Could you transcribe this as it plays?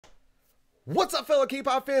What's up, fellow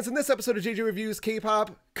K-pop fans? In this episode of JJ Reviews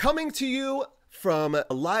K-pop, coming to you from a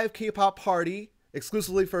live K-pop party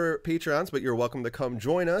exclusively for Patreons, but you're welcome to come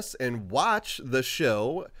join us and watch the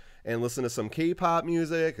show and listen to some K-pop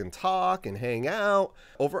music and talk and hang out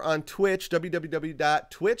over on Twitch,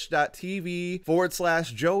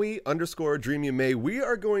 www.twitch.tv/Joey_Dream We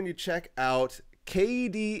are going to check out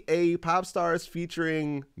KDA Pop Stars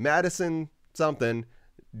featuring Madison something,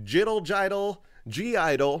 JoeyGero,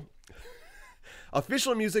 G-Idol,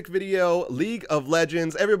 official music video, League of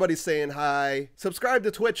Legends. Everybody's saying hi. Subscribe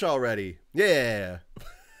to Twitch already. Yeah.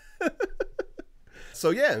 So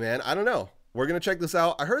yeah, man, I don't know. We're going to check this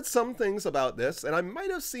out. I heard some things about this, and I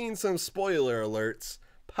might have seen some spoiler alerts,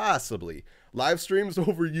 possibly. Live streams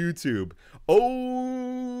over YouTube.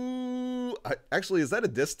 Oh, actually, is that a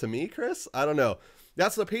diss to me, Chris? I don't know.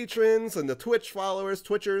 That's the patrons and the Twitch followers,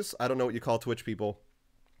 Twitchers. I don't know what you call Twitch people.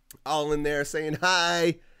 All in there saying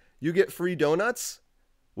hi. You get free donuts?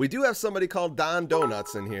 We do have somebody called Don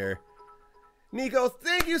Donuts in here. Nico,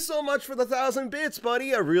 thank you so much for the 1,000 bits,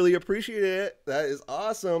 buddy. I really appreciate it. That is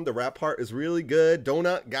awesome. The rap part is really good.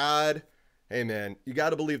 Donut God. Hey, man, you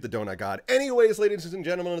got to believe the Donut God. Anyways, ladies and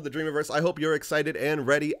gentlemen of the Dreamiverse, I hope you're excited and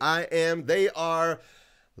ready. I am. They are.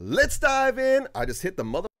 Let's dive in. I just hit the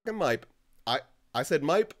motherfucking mic. I said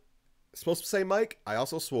mic. Supposed to say mic. I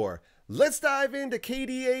also swore. Let's dive into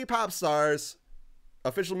KDA Pop Stars.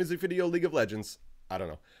 Official music video, League of Legends. I don't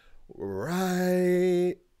know.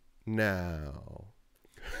 Right now.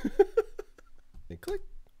 And click.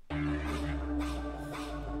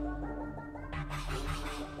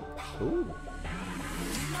 Ooh.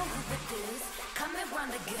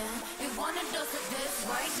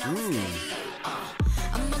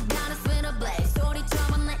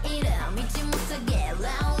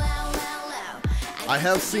 I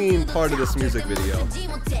have seen part of this music video.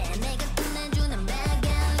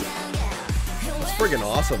 It's friggin'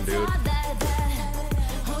 awesome, dude.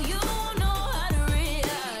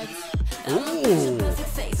 Ooh.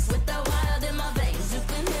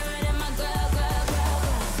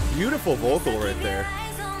 Beautiful vocal right there.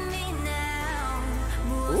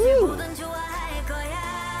 Ooh.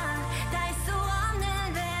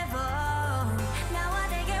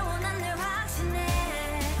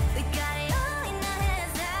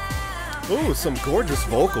 Ooh, some gorgeous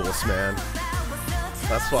vocals, man.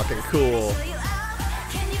 That's fucking cool.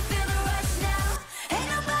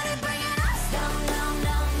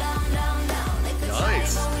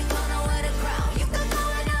 Nice.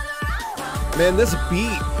 Man, this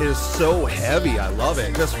beat is so heavy. I love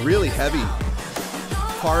it. Just really heavy.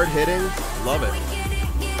 Hard hitting. Love it.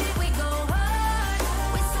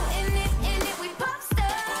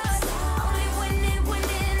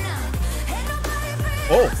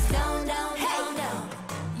 Oh.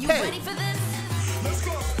 Hey.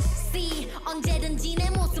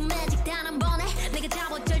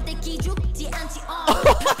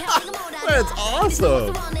 That's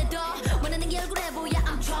awesome.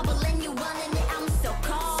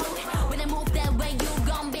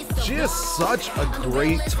 She has such a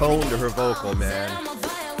great tone to her vocal, man.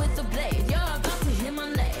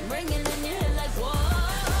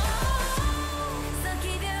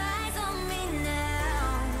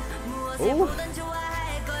 Ooh.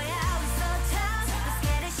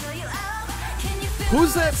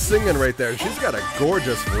 Who's that singing right there? She's got a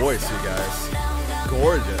gorgeous voice, you guys.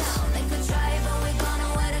 Gorgeous.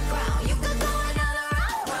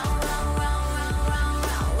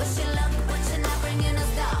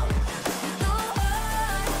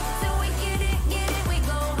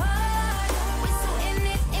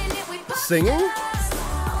 Singing?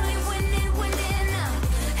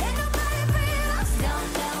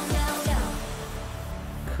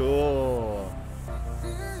 Cool.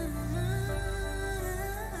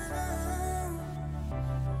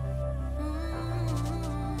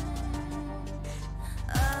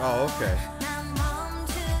 Oh, okay.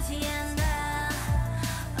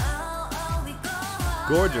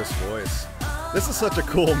 Gorgeous voice. This is such a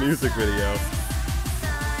cool music video.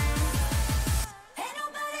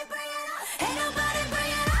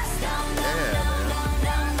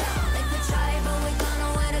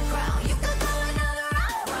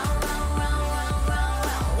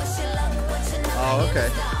 Oh, okay.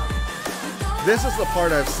 This is the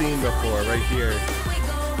part I've seen before, right here.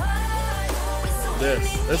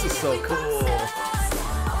 This is so cool.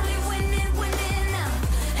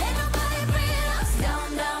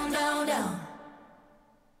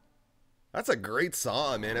 That's a great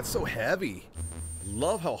song, man. It's so heavy.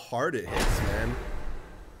 Love how hard it hits,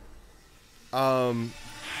 man.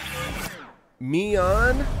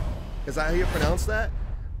 Mion, is that how you pronounce that?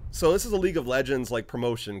 So this is a League of Legends like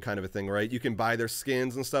promotion kind of a thing, right? You can buy their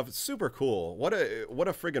skins and stuff. It's super cool. What a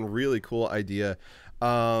friggin' really cool idea.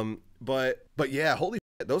 But yeah, holy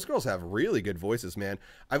shit, those girls have really good voices, man.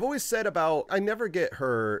 I've always said about, I never get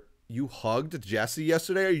her, you hugged Jessie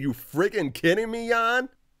yesterday. Are you friggin' kidding me, Jan?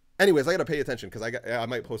 Anyways, I gotta pay attention because I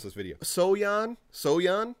might post this video. Soyeon,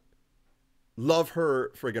 love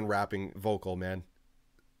her friggin' rapping vocal, man.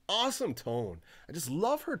 Awesome tone. I just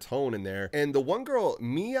love her tone in there. And the one girl,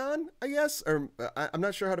 Mian, I guess, or I'm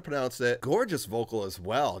not sure how to pronounce it. Gorgeous vocal as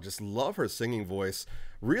well. Just love her singing voice.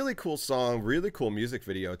 Really cool song, really cool music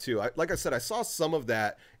video too. Like I said, I saw some of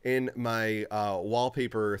that in my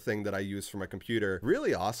wallpaper thing that I use for my computer.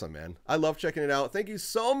 Really awesome, man. I love checking it out. Thank you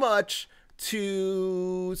so much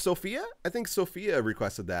to Sophia. I think Sophia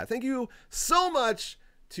requested that. Thank you so much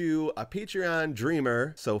to a Patreon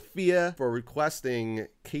dreamer, Sophia, for requesting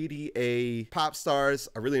KDA Pop Stars.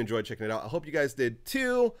 I really enjoyed checking it out. I hope you guys did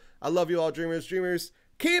too. I love you all, dreamers.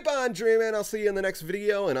 Keep on dreaming. I'll see you in the next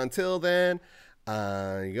video. And until then,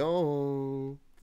 yo.